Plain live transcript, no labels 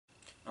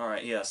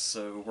Alright, yes,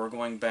 so we're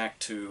going back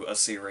to a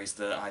series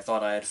that I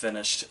thought I had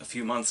finished a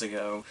few months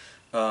ago,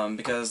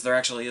 because there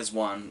actually is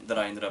one that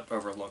I ended up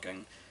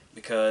overlooking,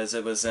 because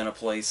it was in a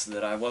place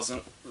that I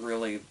wasn't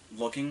really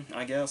looking,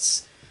 I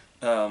guess.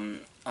 I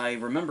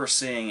remember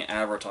seeing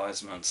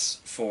advertisements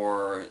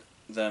for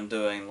them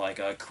doing like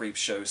a creep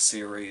show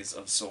series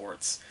of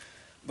sorts,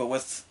 but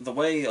with the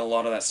way a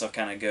lot of that stuff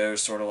kind of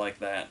goes, sort of like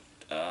that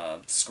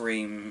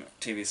Scream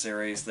TV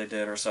series they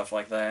did or stuff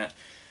like that,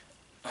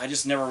 I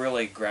just never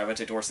really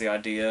gravitated towards the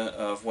idea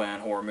of when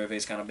horror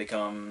movies kind of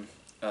become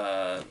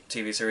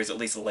TV series, at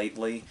least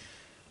lately.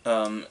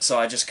 So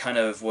I just kind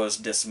of was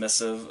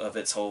dismissive of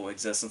its whole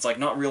existence. Like,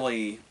 not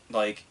really,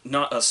 like,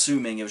 not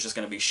assuming it was just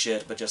going to be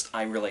shit, but just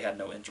I really had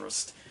no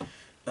interest.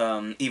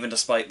 Even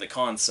despite the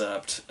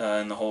concept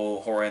and the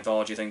whole horror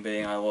anthology thing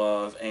being I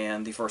love,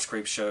 and the first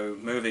Creepshow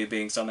movie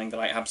being something that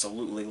I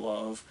absolutely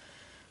love.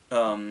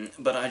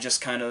 But I just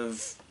kind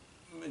of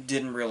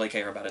didn't really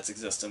care about its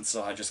existence,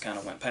 so I just kind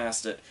of went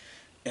past it.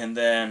 And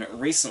then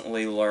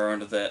recently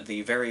learned that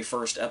the very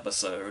first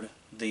episode,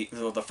 the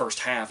first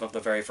half of the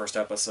very first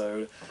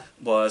episode,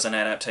 was an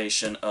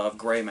adaptation of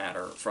Grey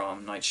Matter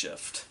from Night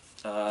Shift.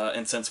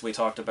 And since we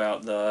talked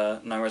about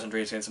the Nightmares and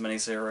Dream Sequence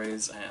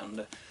miniseries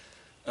and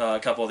a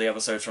couple of the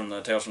episodes from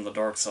the Tales from the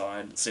Dark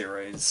Side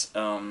series,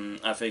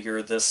 I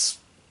figured this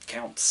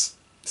counts.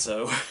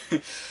 So,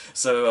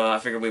 I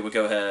figured we would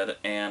go ahead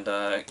and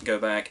go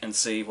back and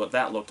see what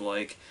that looked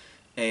like,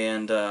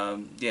 and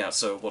yeah,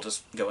 so we'll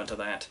just go into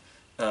that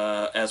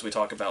as we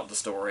talk about the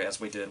story, as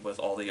we did with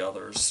all the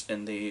others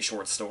in the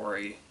short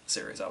story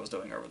series I was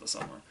doing over the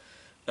summer.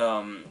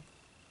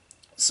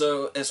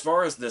 So as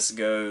far as this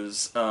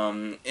goes,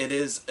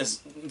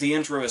 the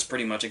intro is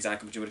pretty much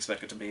exactly what you would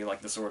expect it to be,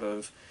 like the sort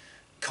of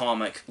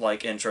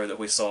comic-like intro that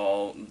we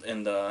saw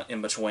in the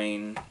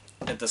in-between,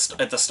 at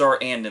the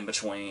start and in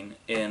between,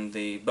 in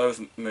the both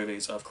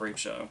movies of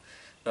Creepshow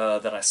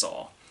that I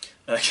saw.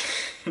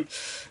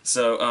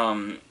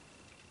 So,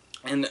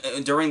 and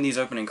during these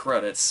opening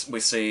credits, we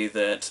see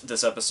that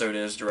this episode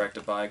is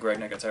directed by Greg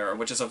Nicotero,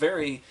 which is a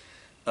very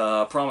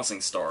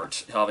promising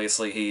start.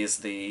 Obviously, he is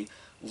the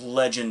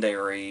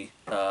legendary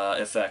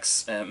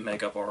effects and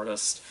makeup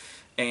artist,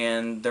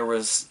 and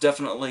that's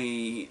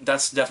definitely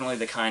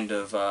the kind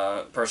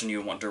of person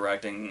you want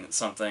directing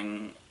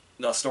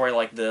a story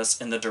like this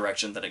in the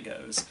direction that it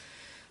goes.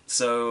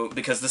 So,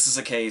 because this is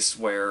a case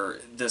where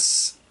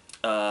this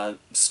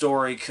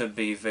story could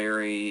be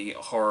very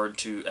hard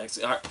to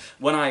execute.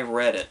 When I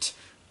read it,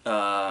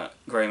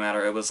 Grey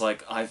Matter, it was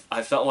like, I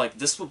felt like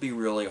this would be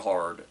really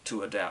hard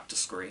to adapt to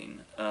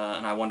screen,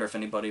 and I wonder if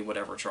anybody would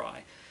ever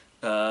try.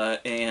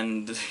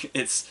 And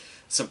it's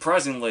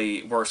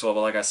surprisingly works well,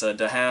 but like I said,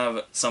 to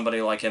have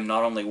somebody like him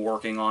not only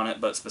working on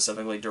it, but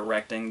specifically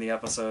directing the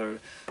episode,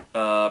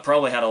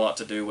 probably had a lot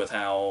to do with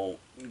how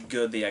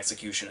good the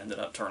execution ended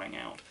up turning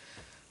out.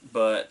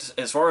 But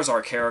as far as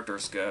our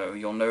characters go,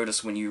 you'll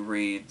notice when you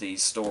read the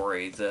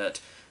story that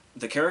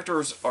the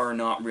characters are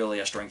not really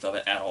a strength of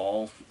it at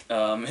all.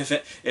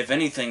 If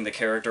anything, the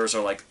characters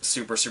are like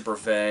super, super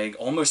vague,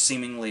 almost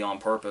seemingly on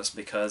purpose,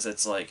 because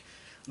it's like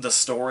the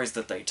stories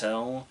that they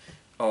tell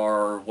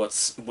are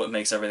what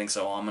makes everything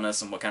so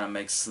ominous, and what kind of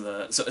makes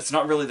so it's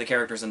not really the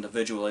characters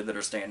individually that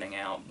are standing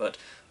out, but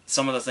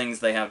some of the things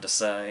they have to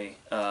say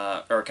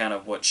are kind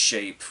of what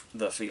shape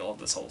the feel of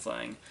this whole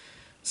thing.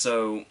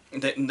 So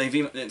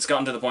it's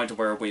gotten to the point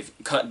where we've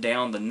cut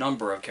down the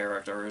number of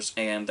characters,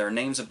 and their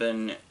names have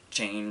been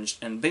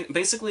changed, and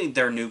basically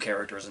they're new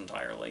characters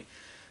entirely.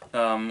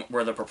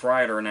 Where the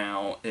proprietor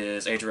now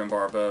is Adrienne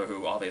Barbeau,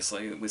 who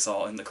obviously we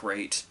saw in The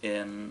Crate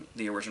in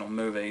the original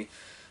movie,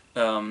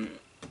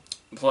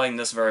 playing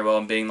this very well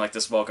and being like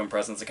this welcome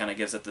presence that kind of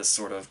gives it this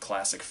sort of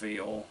classic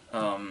feel.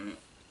 In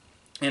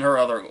her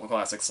other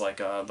classics like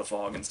The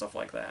Fog and stuff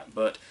like that.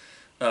 But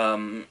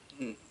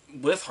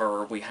with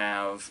her, we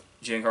have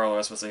Giancarlo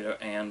Esposito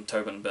and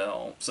Tobin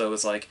Bell. So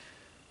it's like,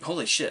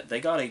 holy shit,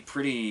 they got a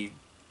pretty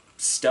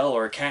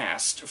stellar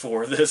cast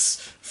for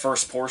this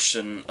first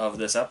portion of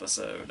this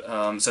episode.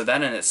 So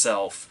that in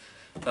itself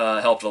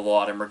helped a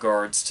lot in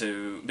regards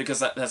to, because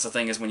that's the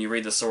thing, is when you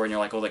read the story and you're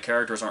like, well, the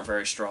characters aren't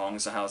very strong,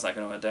 so how is that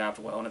going to adapt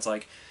well? And it's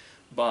like,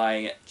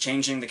 by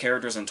changing the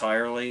characters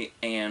entirely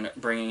and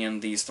bringing in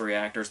these three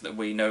actors that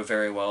we know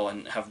very well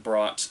and have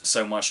brought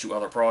so much to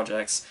other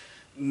projects,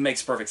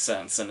 makes perfect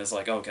sense, and is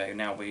like, okay,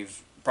 now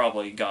we've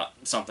probably got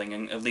something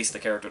in at least the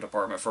character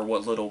department for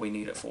what little we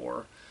need it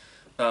for.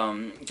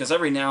 Because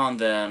every now and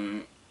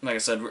then, like I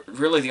said,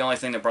 really the only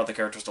thing that brought the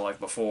characters to life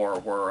before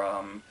were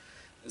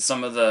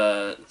some of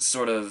the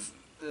sort of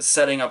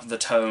setting up the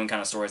tone kind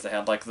of stories they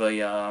had. Like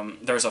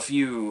there's a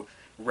few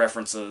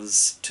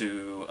references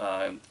to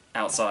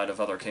outside of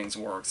other King's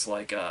works.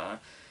 Like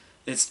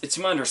it's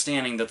my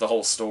understanding that the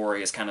whole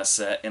story is kind of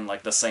set in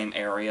like the same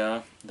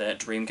area that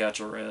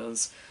Dreamcatcher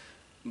is.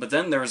 But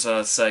then there's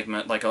a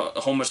segment, like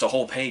almost a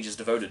whole page is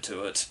devoted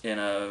to it in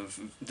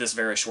this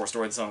very short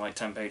story that's only like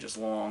 10 pages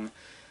long,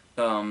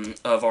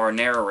 of our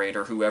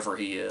narrator, whoever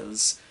he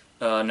is,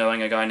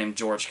 knowing a guy named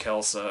George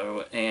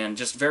Kelso, and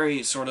just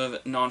very sort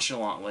of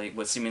nonchalantly,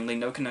 with seemingly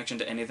no connection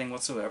to anything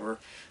whatsoever,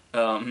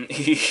 no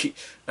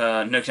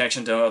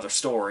connection to another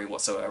story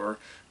whatsoever,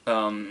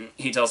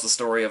 he tells the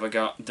story of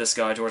this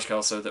guy, George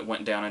Kelso, that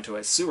went down into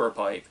a sewer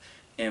pipe,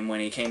 and when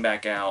he came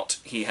back out,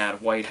 he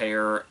had white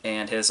hair,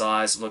 and his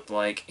eyes looked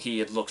like he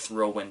had looked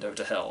through a window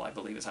to hell, I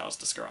believe is how it's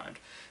described.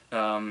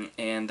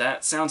 And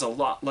that sounds a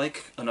lot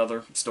like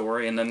another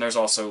story, and then there's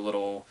also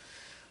little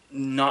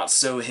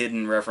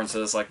not-so-hidden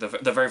references, like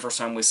the very first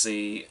time we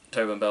see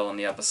Tobin Bell in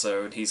the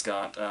episode, he's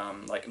got,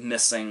 like,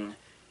 missing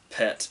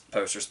pet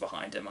posters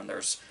behind him, and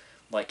there's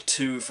like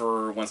 2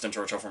 for Winston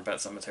Churchill from Pet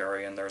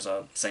Sematary, and there's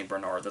a St.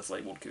 Bernard that's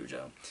labeled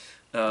Cujo.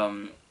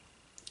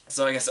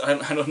 So I guess, I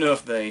don't know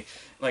if they,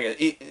 like,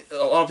 a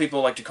lot of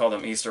people like to call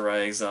them Easter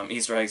eggs.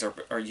 Easter eggs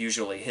are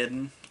usually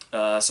hidden,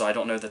 so I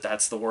don't know that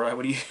that's the word I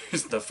would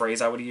use, the phrase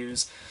I would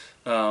use.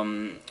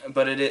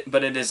 But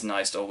it is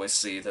nice to always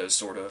see those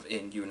sort of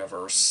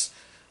in-universe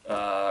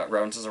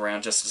references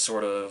around, just to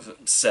sort of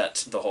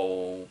set the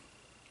whole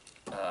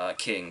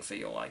King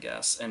feel, I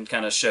guess, and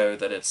kind of show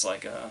that it's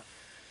like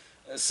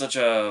such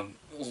a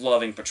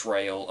loving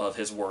portrayal of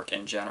his work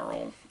in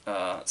general.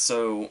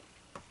 So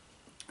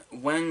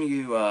when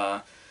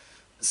you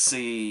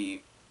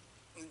see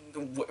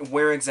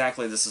where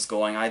exactly this is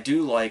going, I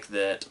do like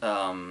that.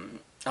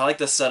 I like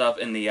the setup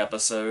in the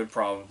episode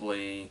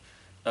probably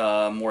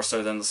more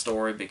so than the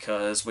story,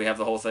 because we have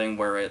the whole thing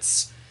where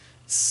it's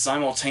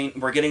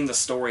we're getting the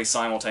story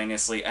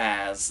simultaneously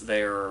as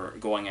they're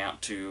going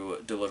out to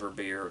deliver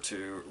beer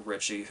to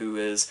Richie, who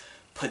is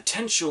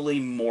potentially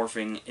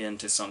morphing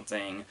into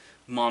something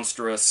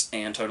monstrous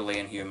and totally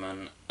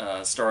inhuman,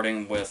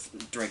 starting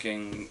with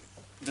drinking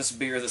this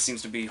beer that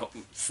seems to be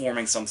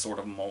forming some sort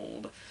of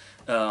mold.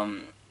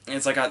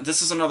 It's like,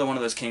 this is another one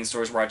of those King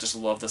stories where I just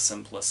love the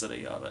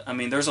simplicity of it. I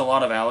mean, there's a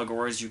lot of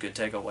allegories you could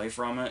take away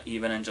from it,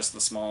 even in just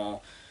the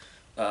small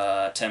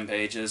 10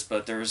 pages,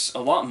 but there's a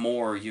lot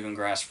more you can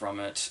grasp from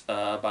it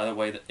by the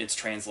way that it's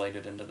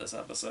translated into this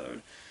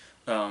episode.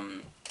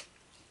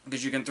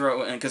 Because you can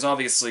throw, and because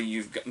obviously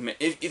you've got,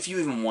 if you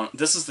even want,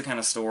 this is the kind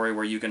of story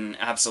where you can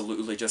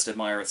absolutely just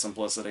admire its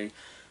simplicity,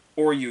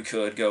 or you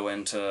could go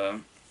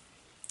into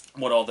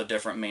what all the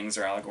different meanings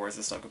or allegories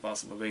this stuff could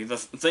possibly be. The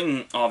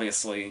thing,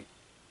 obviously,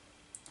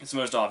 it's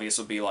most obvious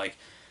would be like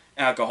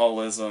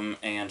alcoholism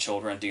and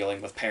children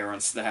dealing with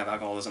parents that have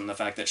alcoholism, the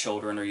fact that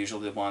children are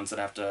usually the ones that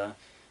have to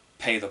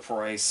pay the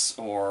price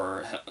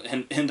or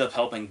end up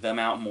helping them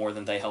out more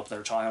than they help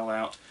their child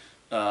out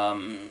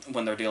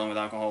when they're dealing with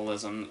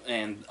alcoholism,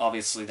 and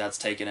obviously that's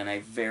taken in a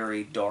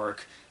very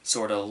dark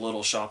sort of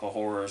Little Shop of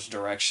Horrors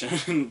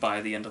direction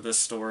by the end of this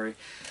story.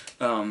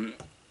 But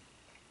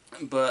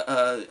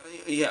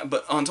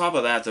on top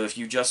of that, though, if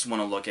you just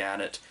want to look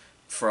at it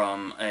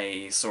from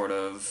a sort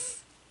of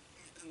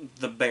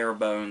the bare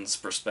bones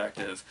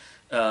perspective,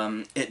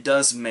 it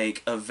does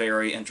make a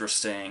very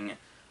interesting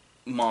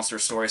monster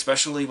story,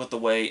 especially with the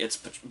way it's,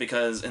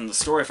 because in the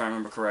story, if I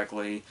remember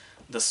correctly,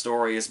 the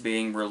story is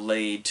being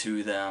relayed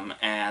to them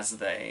as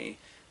they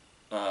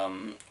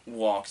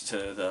walk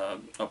to the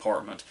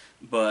apartment.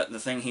 But the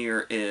thing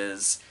here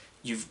is,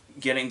 you've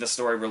getting the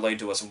story relayed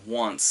to us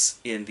once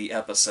in the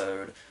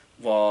episode,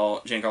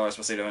 while Giancarlo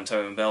Esposito and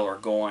Tobin Bell are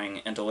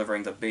going and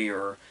delivering the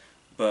beer.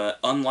 But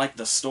unlike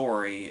the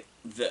story,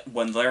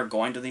 when they're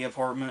going to the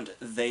apartment,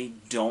 they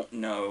don't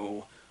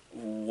know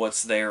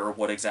what's there or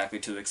what exactly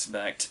to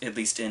expect, at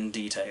least in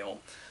detail.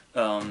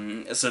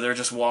 So they're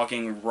just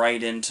walking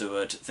right into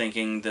it,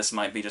 thinking this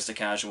might be just a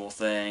casual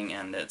thing,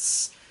 and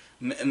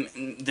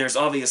there's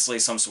obviously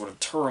some sort of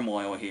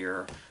turmoil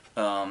here,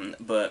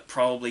 but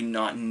probably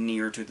not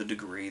near to the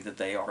degree that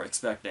they are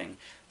expecting.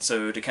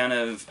 So to kind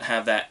of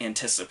have that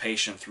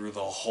anticipation through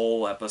the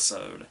whole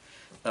episode,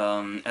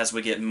 as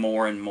we get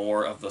more and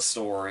more of the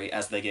story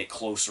as they get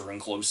closer and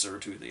closer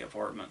to the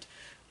apartment.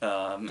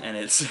 And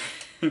it's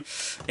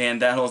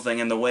and that whole thing,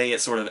 and the way it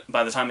sort of,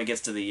 by the time it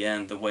gets to the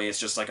end, the way it's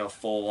just like a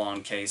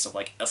full-on case of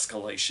like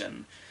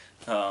escalation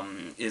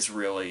is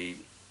really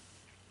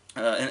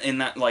in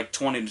that like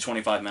 20 to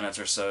 25 minutes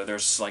or so,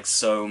 there's like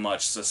so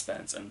much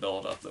suspense and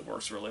build-up that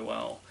works really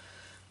well.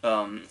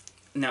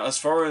 Now, as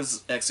far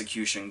as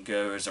execution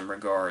goes in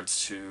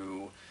regards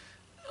to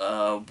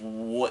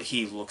what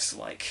he looks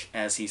like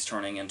as he's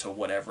turning into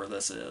whatever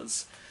this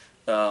is,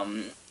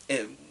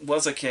 it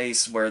was a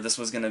case where this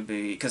was going to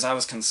be, because I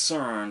was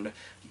concerned,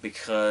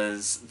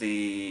 because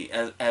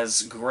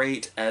as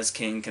great as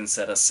King can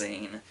set a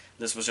scene,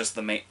 this was just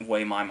the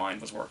way my mind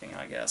was working,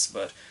 I guess,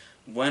 but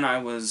when I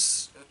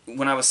was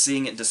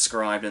seeing it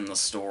described in the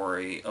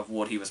story of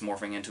what he was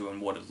morphing into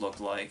and what it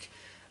looked like,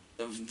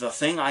 the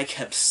thing I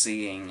kept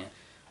seeing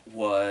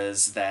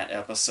was that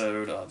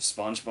episode of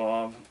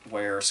SpongeBob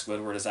where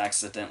Squidward is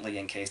accidentally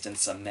encased in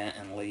cement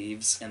and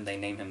leaves, and they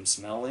name him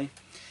Smelly.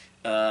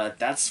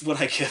 That's what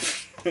I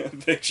kept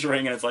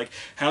picturing, and it's like,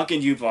 how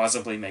can you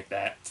possibly make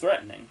that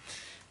threatening?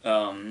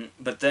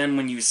 But then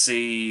when you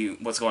see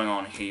what's going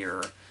on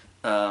here,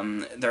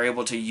 they're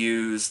able to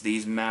use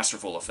these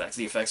masterful effects.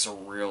 The effects are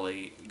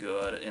really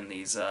good in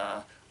these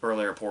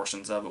earlier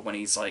portions of it when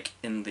he's like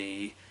in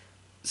the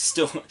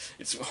still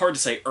it's hard to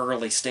say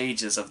early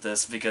stages of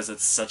this because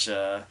it's such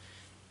a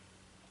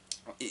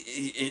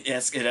it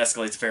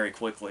escalates very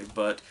quickly,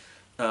 but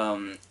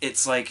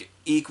it's like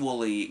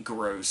equally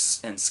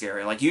gross and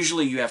scary. Like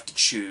usually you have to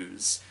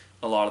choose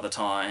a lot of the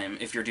time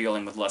if you're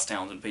dealing with less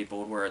talented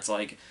people, where it's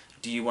like,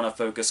 do you want to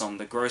focus on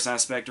the gross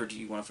aspect or do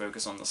you want to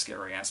focus on the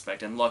scary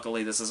aspect? And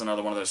luckily, this is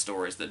another one of those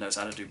stories that knows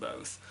how to do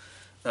both.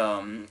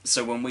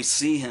 So when we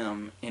see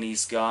him and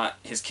he's got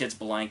his kid's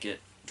blanket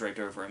draped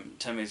over him,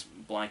 Timmy's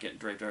blanket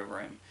draped over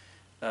him,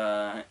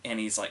 and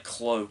he's like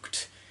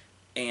cloaked,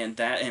 and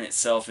that in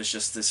itself is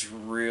just this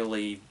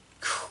really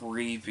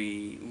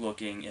creepy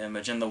looking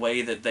image, and the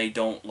way that they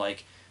don't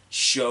like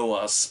show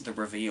us the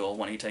reveal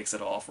when he takes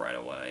it off right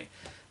away.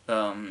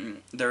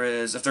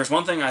 If there's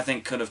one thing I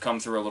think could have come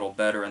through a little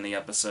better in the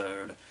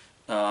episode,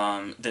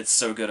 that's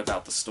so good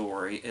about the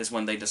story, is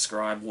when they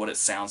describe what it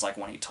sounds like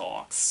when he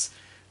talks,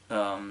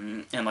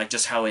 and like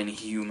just how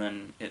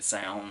inhuman it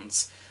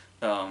sounds.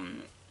 But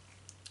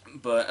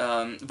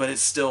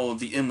it's still,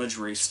 the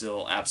imagery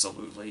still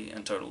absolutely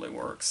and totally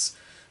works.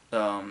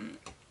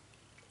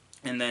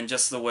 And then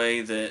just the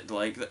way that,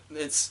 like,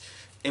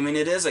 I mean,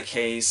 it is a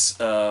case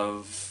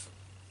of,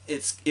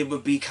 it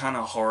would be kind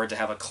of hard to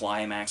have a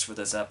climax for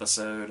this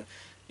episode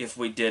if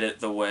we did it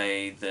the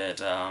way that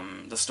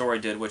the story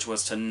did, which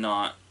was to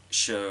not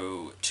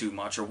show too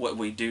much, or what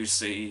we do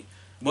see,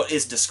 what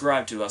is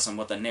described to us and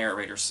what the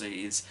narrator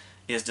sees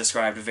is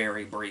described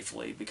very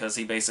briefly, because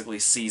he basically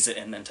sees it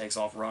and then takes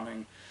off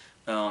running.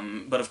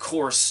 But of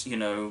course, you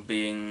know,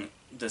 being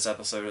this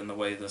episode and the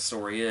way the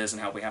story is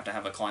and how we have to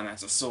have a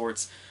climax of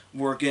sorts,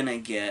 we're gonna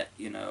get,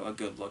 you know, a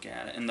good look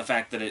at it. And the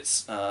fact that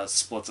it's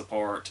splits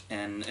apart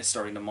and is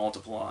starting to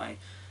multiply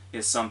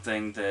is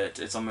something that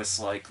it's almost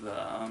like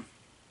the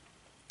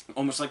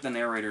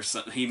narrator,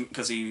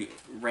 because he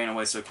ran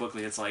away so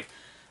quickly, it's like,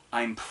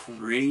 I'm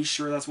pretty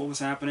sure that's what was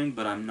happening,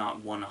 but I'm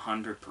not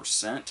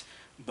 100%,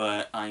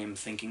 but I am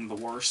thinking the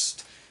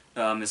worst,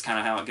 is kind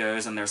of how it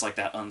goes, and there's like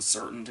that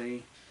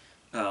uncertainty.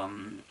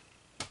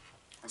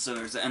 So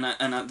there's, and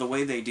the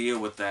way they deal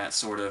with that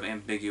sort of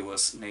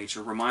ambiguous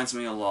nature reminds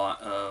me a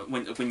lot of,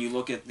 when you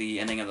look at the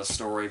ending of the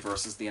story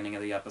versus the ending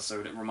of the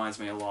episode, it reminds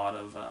me a lot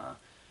of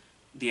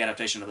the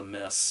adaptation of The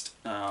Mist,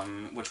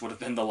 which would have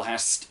been the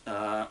last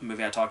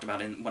movie I talked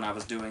about when I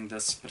was doing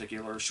this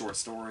particular short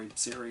story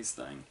series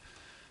thing.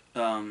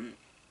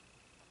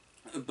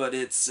 But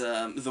it's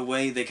the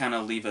way they kind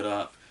of leave it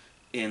up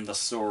in the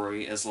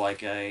story is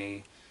like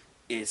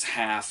it's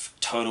half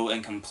total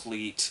and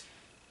complete,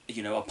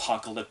 you know,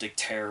 apocalyptic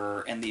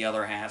terror, and the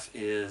other half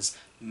is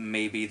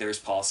maybe there's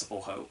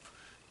possible hope.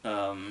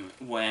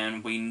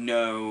 When we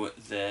know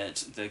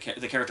that the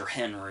character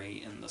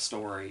Henry in the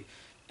story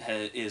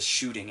is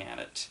shooting at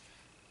it,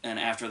 and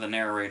after the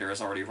narrator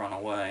has already run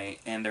away,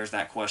 and there's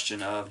that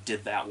question of,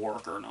 did that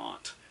work or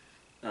not?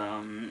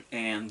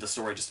 And the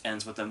story just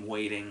ends with them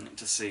waiting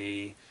to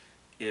see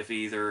if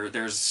either it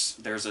feels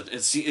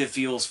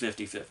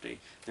 50-50.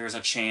 There's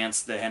a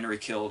chance that Henry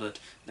killed it.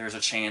 There's a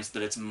chance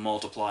that it's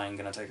multiplying,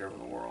 going to take over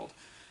the world.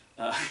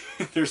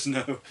 There's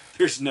no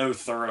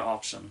third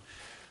option.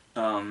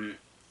 And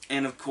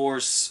of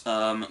course,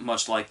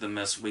 much like The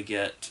Mist, we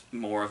get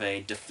more of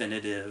a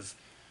definitive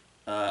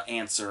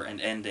answer and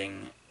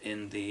ending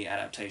in the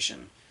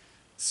adaptation.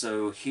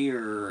 So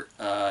here,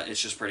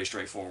 it's just pretty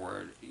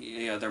straightforward.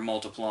 Yeah, they're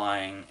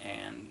multiplying,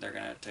 and they're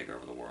going to take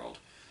over the world.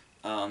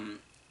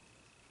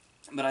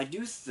 But I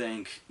do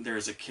think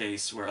there's a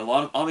case where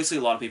obviously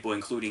a lot of people,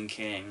 including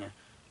King,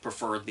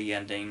 preferred the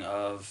ending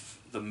of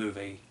the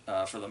movie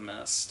for The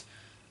Mist,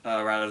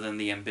 rather than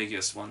the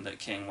ambiguous one that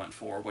King went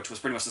for, which was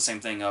pretty much the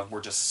same thing of,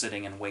 we're just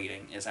sitting and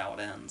waiting is how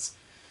it ends.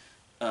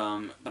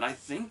 But I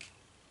think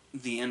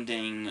the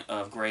ending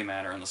of Gray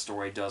Matter in the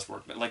story does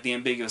work, but like the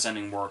ambiguous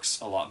ending works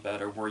a lot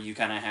better, where you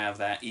kind of have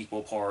that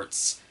equal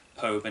parts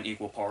hope and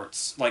equal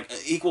parts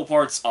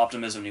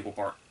optimism and equal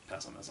part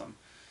pessimism.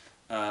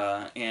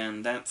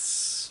 And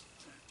that's,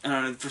 I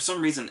don't know, for some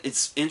reason,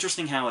 it's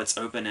interesting how it's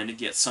open-ended,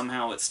 yet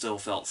somehow it still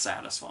felt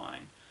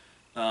satisfying.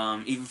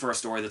 Even for a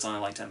story that's only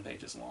like 10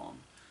 pages long.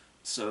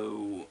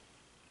 So,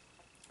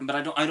 but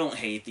I don't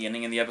hate the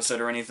ending of the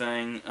episode or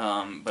anything,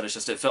 but it's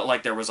just, it felt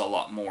like there was a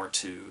lot more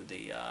to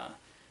the,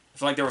 I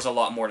feel like there was a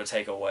lot more to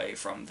take away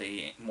from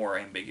the more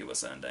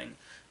ambiguous ending.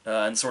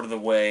 And sort of the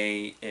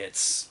way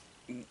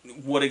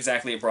what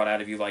exactly it brought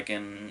out of you, like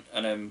in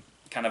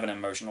kind of an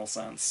emotional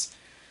sense.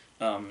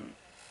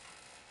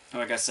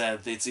 Like I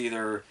said, it's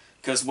either,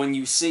 because when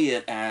you see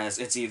it as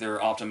it's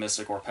either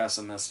optimistic or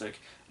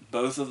pessimistic,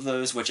 both of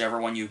those, whichever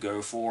one you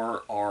go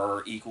for,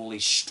 are equally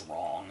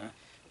strong.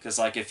 Because,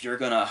 like, if you're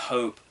gonna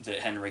hope that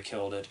Henry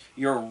killed it,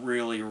 you're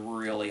really,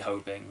 really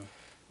hoping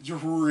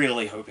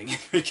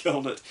Henry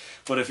killed it.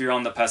 But if you're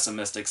on the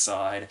pessimistic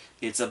side,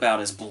 it's about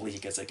as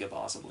bleak as it could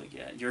possibly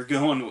get. You're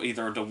going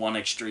either to one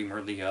extreme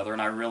or the other,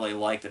 and I really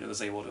like that it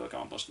was able to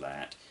accomplish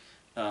that.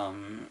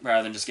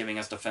 Rather than just giving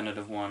us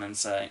definitive one and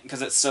say,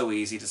 because it's so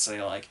easy to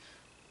say, like,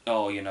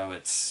 oh, you know,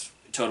 it's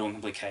total and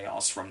complete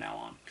chaos from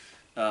now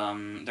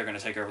They're going to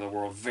take over the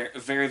world very,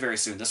 very, very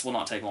soon. This will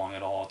not take long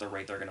at all at the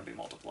rate they're going to be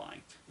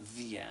multiplying.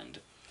 The end.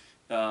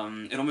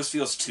 It almost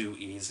feels too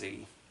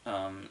easy.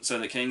 So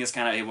the king is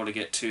kind of able to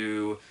get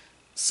two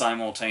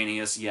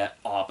simultaneous yet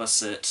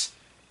opposite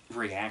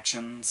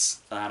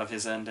reactions out of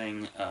his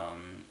ending.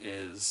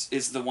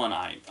 Is the one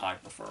I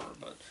prefer.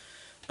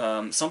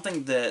 But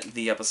something that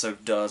the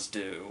episode does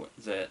do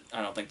that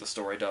I don't think the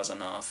story does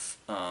enough.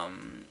 Well,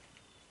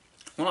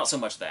 not so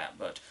much that,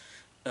 but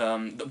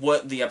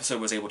what the episode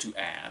was able to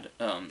add.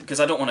 Because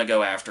I don't want to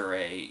go after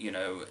a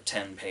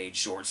 10-page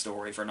short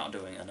story for not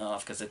doing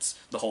enough, because it's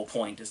the whole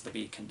point is to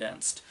be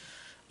condensed,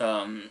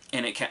 and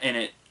it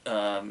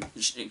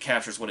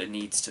captures what it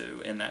needs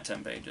to in that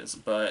 10 pages.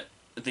 But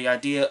the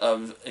idea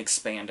of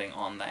expanding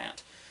on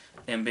that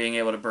and being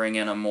able to bring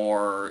in a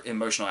more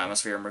emotional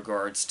atmosphere in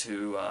regards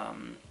to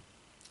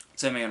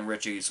Timmy and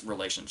Richie's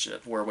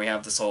relationship, where we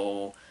have this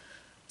whole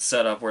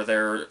setup where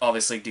they're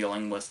obviously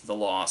dealing with the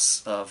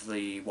loss of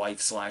the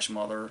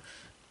wife/mother,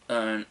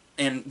 and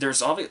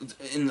there's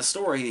in the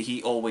story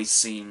he always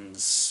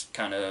seems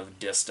kind of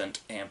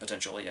distant and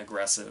potentially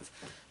aggressive,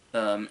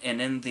 and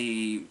in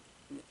the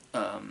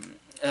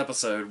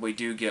episode we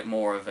do get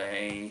more of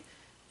a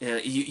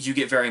you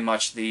get very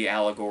much the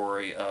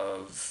allegory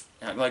of,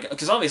 like,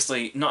 because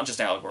obviously not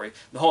just allegory,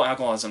 the whole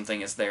alcoholism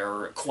thing is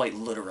there quite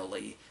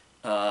literally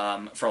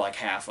for like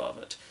half of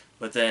it,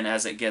 but then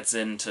as it gets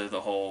into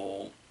the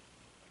whole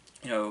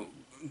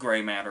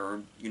gray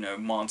matter,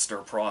 monster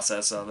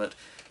process of it,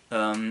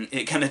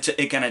 it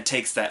kind of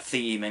takes that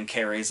theme and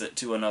carries it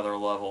to another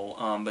level.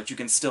 But you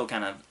can still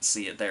kind of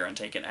see it there and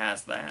take it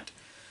as that.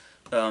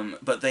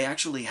 But they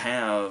actually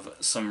have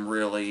some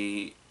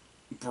really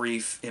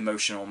brief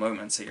emotional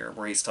moments here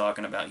where he's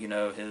talking about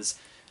his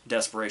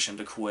desperation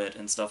to quit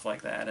and stuff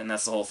like that, and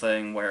that's the whole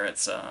thing where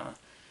it's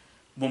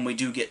when we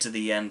do get to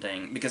the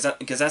ending, because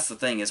that's the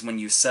thing, is when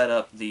you set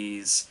up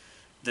this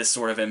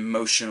sort of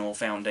emotional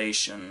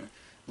foundation,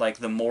 like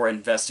the more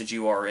invested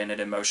you are in it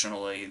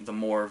emotionally, the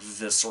more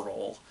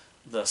visceral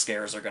the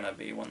scares are going to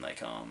be when they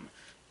come.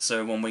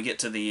 So when we get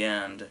to the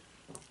end,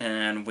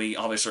 and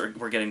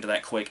we're getting to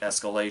that quick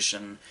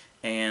escalation,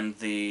 and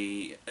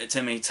the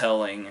Timmy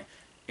telling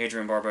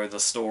Adrienne Barbeau the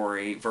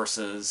story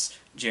versus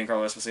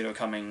Giancarlo Esposito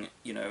coming,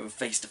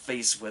 face to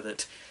face with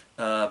it,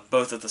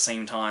 both at the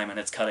same time, and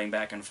it's cutting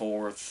back and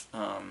forth.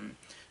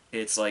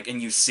 It's like, and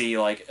you see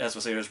like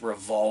Esposito's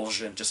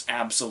revulsion, just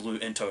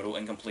absolute and total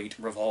and complete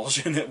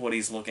revulsion at what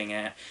he's looking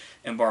at,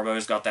 and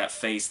Barbeau's got that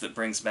face that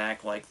brings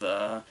back like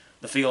the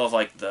feel of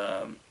like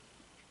the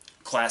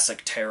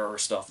classic terror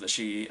stuff that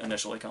she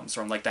initially comes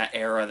from, like that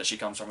era that she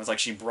comes from. It's like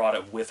she brought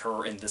it with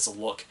her in this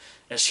look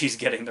as she's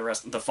getting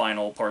the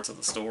final parts of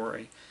the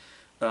story.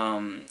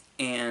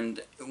 And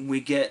we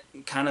get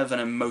kind of an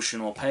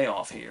emotional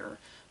payoff here,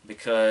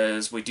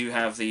 because we do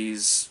have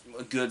these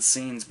good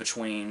scenes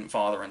between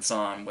father and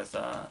son, with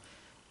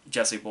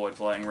Jesse Boyd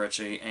playing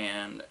Richie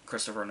and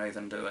Christopher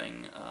Nathan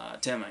doing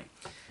Timmy.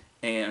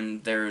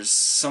 And there's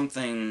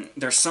something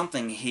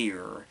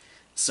here.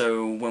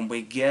 So when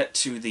we get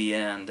to the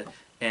end,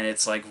 and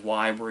it's like,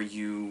 why were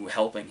you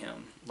helping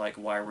him? Like,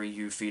 why were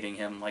you feeding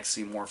him like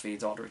Seymour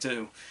feeds Audrey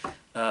too?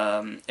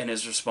 And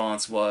his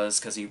response was,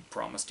 because he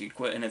promised he'd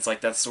quit. And it's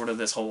like, that's sort of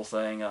this whole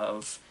thing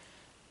of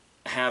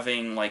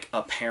having like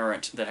a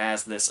parent that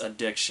has this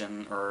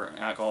addiction or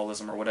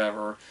alcoholism or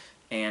whatever,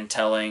 and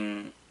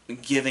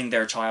giving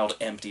their child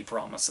empty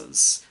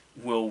promises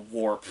will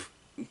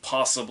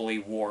possibly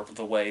warp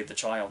the way the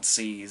child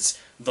sees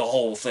the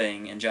whole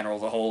thing in general,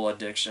 the whole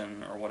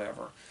addiction or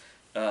whatever.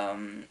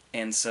 And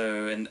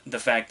the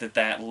fact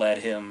that led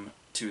him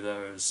to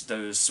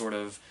those sort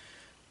of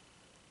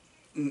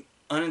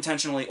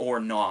unintentionally or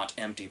not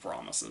empty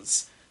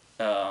promises,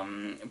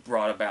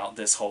 brought about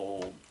this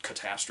whole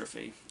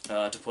catastrophe,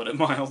 to put it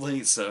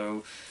mildly.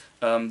 So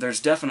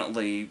there's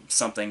definitely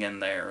something in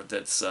there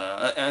that's,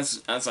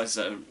 as I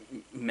said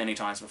many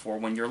times before,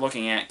 when you're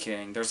looking at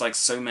King, there's like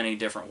so many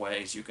different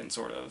ways you can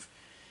sort of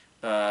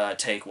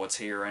take what's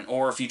here,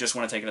 or if you just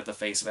want to take it at the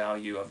face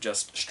value of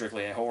just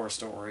strictly a horror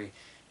story,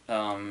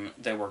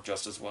 they work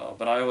just as well.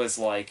 But I always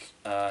like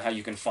how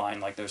you can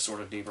find like those sort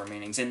of deeper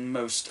meanings in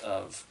most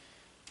of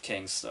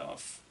King's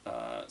stuff.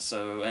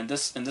 And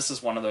this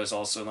is one of those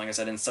also, like I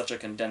said, in such a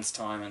condensed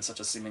time and such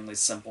a seemingly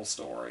simple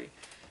story.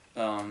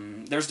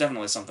 There's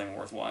definitely something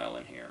worthwhile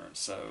in here.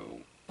 So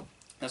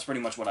that's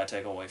pretty much what I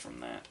take away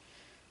from that.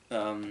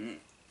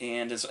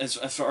 And as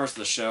far as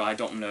the show, I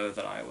don't know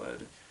that I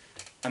would.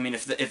 I mean,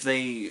 if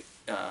they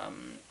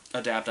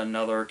adapt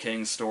another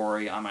King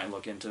story, I might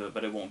look into it,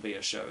 but it won't be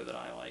a show that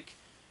I like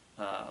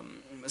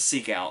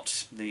seek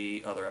out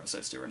the other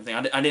episodes to or anything.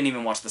 I didn't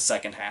even watch the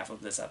second half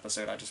of this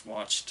episode. I just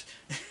watched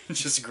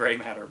just Grey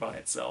Matter by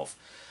itself.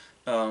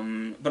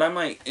 But I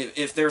might,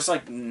 if there's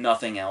like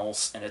nothing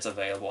else and it's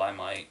available, I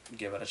might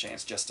give it a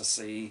chance just to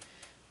see.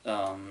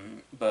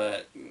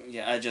 But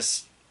yeah, I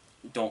just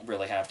don't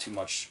really have too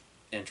much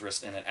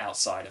interest in it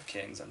outside of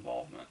King's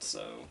involvement.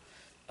 So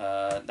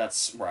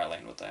that's where I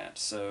land with that.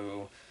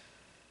 So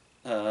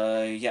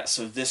Yeah,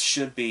 so this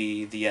should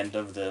be the end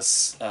of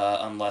this,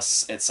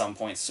 unless at some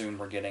point soon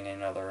we're getting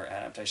another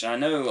adaptation. I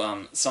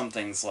know some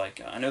things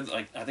like I know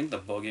like I think the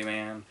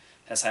Boogeyman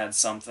has had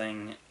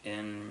something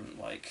in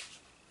like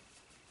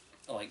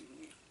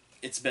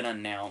it's been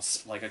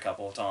announced like a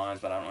couple of times,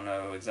 but I don't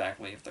know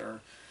exactly if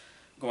they're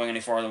going any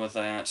farther with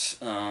that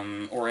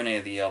or any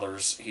of the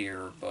others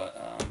here.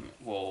 But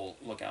we'll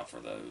look out for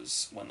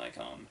those when they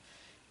come,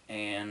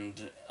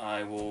 and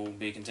I will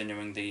be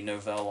continuing the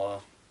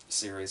novella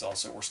series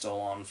also. We're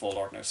still on Full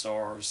Dark No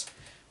Stars,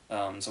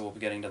 so we'll be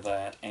getting to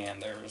that,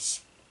 and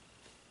there's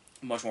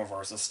much more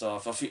Versus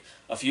stuff,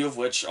 a few of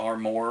which are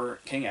more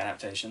King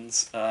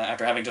adaptations.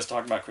 After having just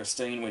talked about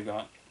Christine, we've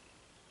got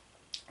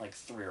like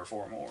 3 or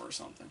 4 more or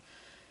something.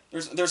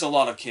 There's a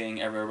lot of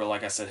King everywhere, but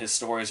like I said, his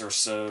stories are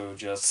so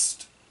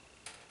just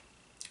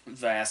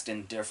vast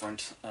and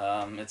different.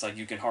 It's like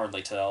you can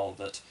hardly tell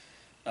that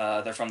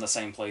they're from the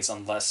same place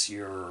unless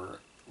you're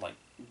like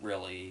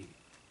really,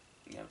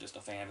 just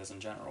a fan of his in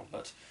general.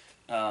 But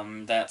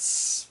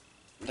that's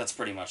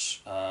pretty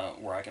much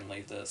where I can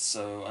leave this.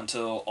 So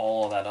until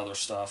all of that other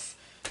stuff,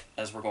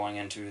 as we're going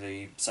into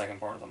the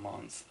second part of the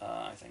month,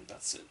 I think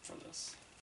that's it for this.